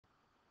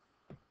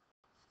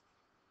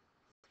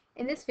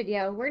In this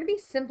video, we're going to be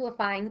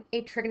simplifying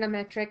a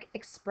trigonometric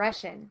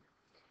expression.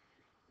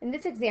 In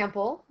this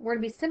example, we're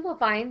going to be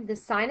simplifying the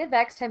sine of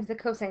x times the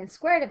cosine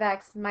squared of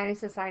x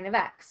minus the sine of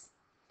x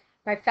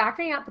by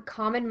factoring out the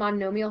common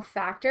monomial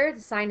factor,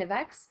 the sine of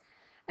x,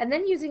 and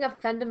then using a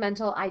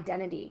fundamental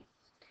identity.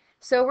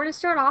 So we're going to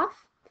start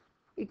off,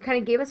 it kind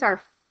of gave us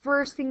our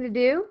first thing to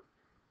do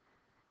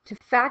to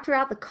factor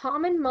out the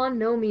common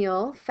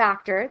monomial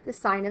factor, the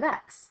sine of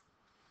x.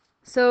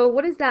 So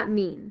what does that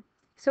mean?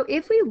 So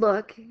if we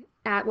look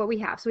at what we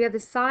have, so we have the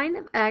sine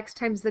of x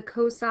times the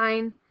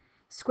cosine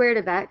squared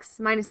of x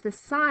minus the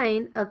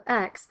sine of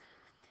x,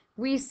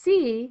 we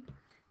see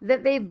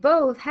that they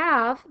both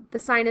have the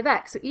sine of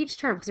x. So each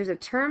term, because there's a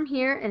term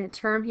here and a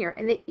term here,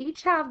 and they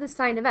each have the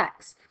sine of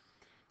x.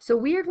 So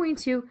we are going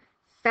to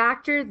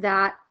factor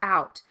that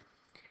out.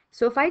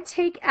 So if I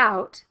take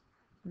out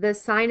the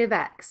sine of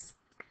x,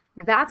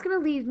 that's going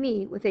to leave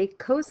me with a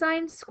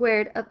cosine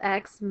squared of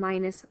x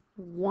minus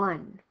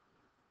 1.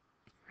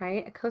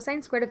 Right? A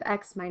cosine squared of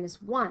x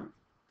minus 1.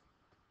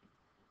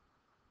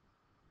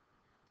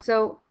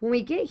 So when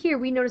we get here,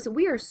 we notice that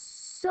we are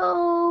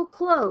so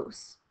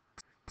close.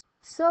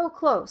 So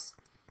close.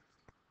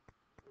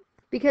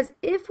 Because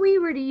if we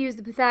were to use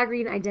the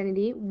Pythagorean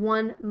identity,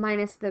 1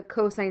 minus the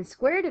cosine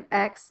squared of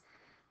x,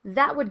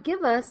 that would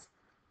give us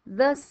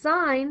the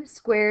sine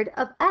squared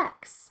of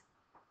x.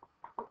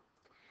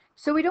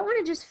 So we don't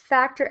want to just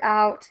factor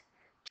out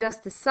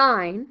just the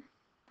sine.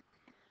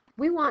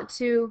 We want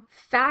to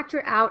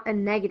factor out a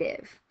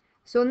negative.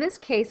 So in this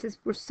case, as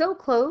we're so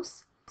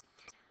close,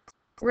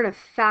 we're going to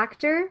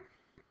factor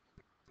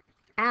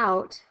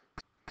out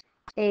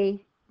a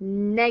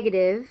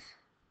negative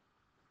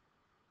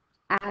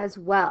as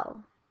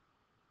well.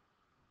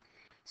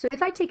 So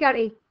if I take out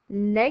a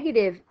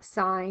negative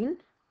sign,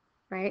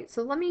 right?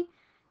 So let me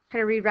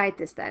kind of rewrite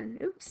this then.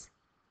 Oops.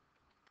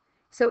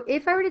 So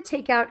if I were to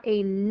take out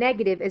a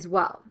negative as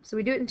well, so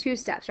we do it in 2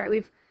 steps, right?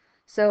 We've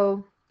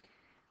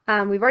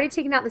already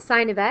taken out the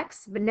sine of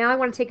x, but now I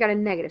want to take out a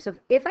negative. So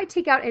if I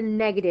take out a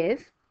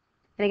negative,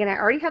 and again, I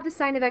already have the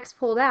sine of x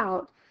pulled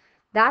out,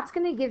 that's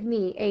going to give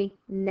me a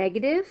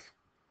negative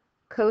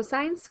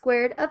cosine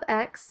squared of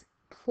x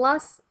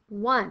plus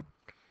 1,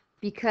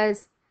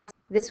 because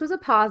this was a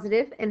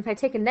positive, and if I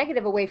take a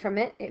negative away from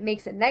it, it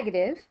makes it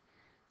negative.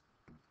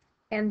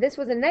 And this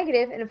was a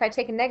negative, and if I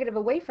take a negative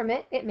away from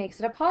it, it makes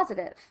it a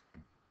positive.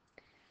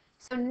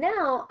 So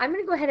now I'm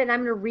going to go ahead and I'm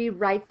going to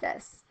rewrite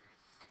this.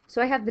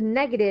 So I have the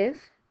negative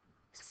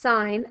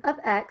sine of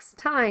x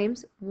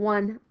times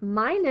 1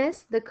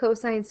 minus the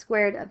cosine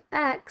squared of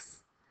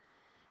x.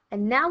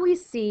 And now we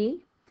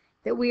see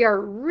that we are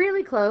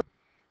really close.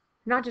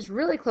 Not just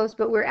really close,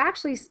 but we're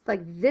actually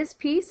like this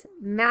piece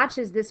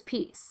matches this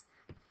piece.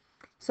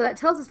 So that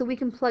tells us that we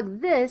can plug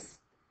this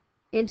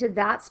into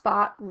that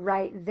spot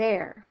right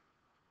there.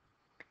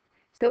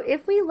 So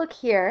if we look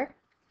here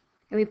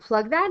and we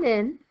plug that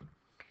in,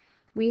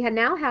 we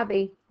now have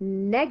a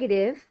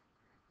negative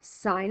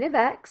sine of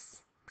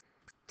x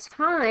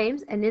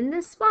times, and in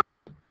this spot,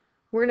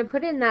 we're going to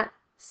put in that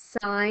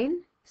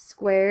sine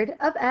squared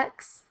of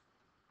x.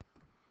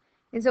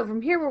 And so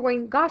from here, we're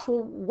going, gosh,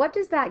 well, what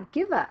does that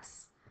give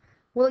us?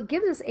 Well, it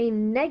gives us a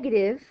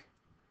negative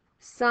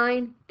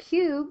sine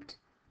cubed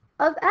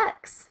of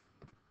x.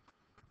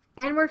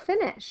 And we're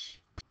finished.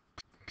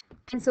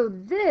 And so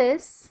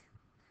this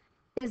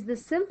is the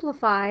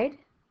simplified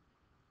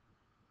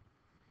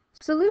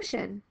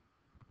solution.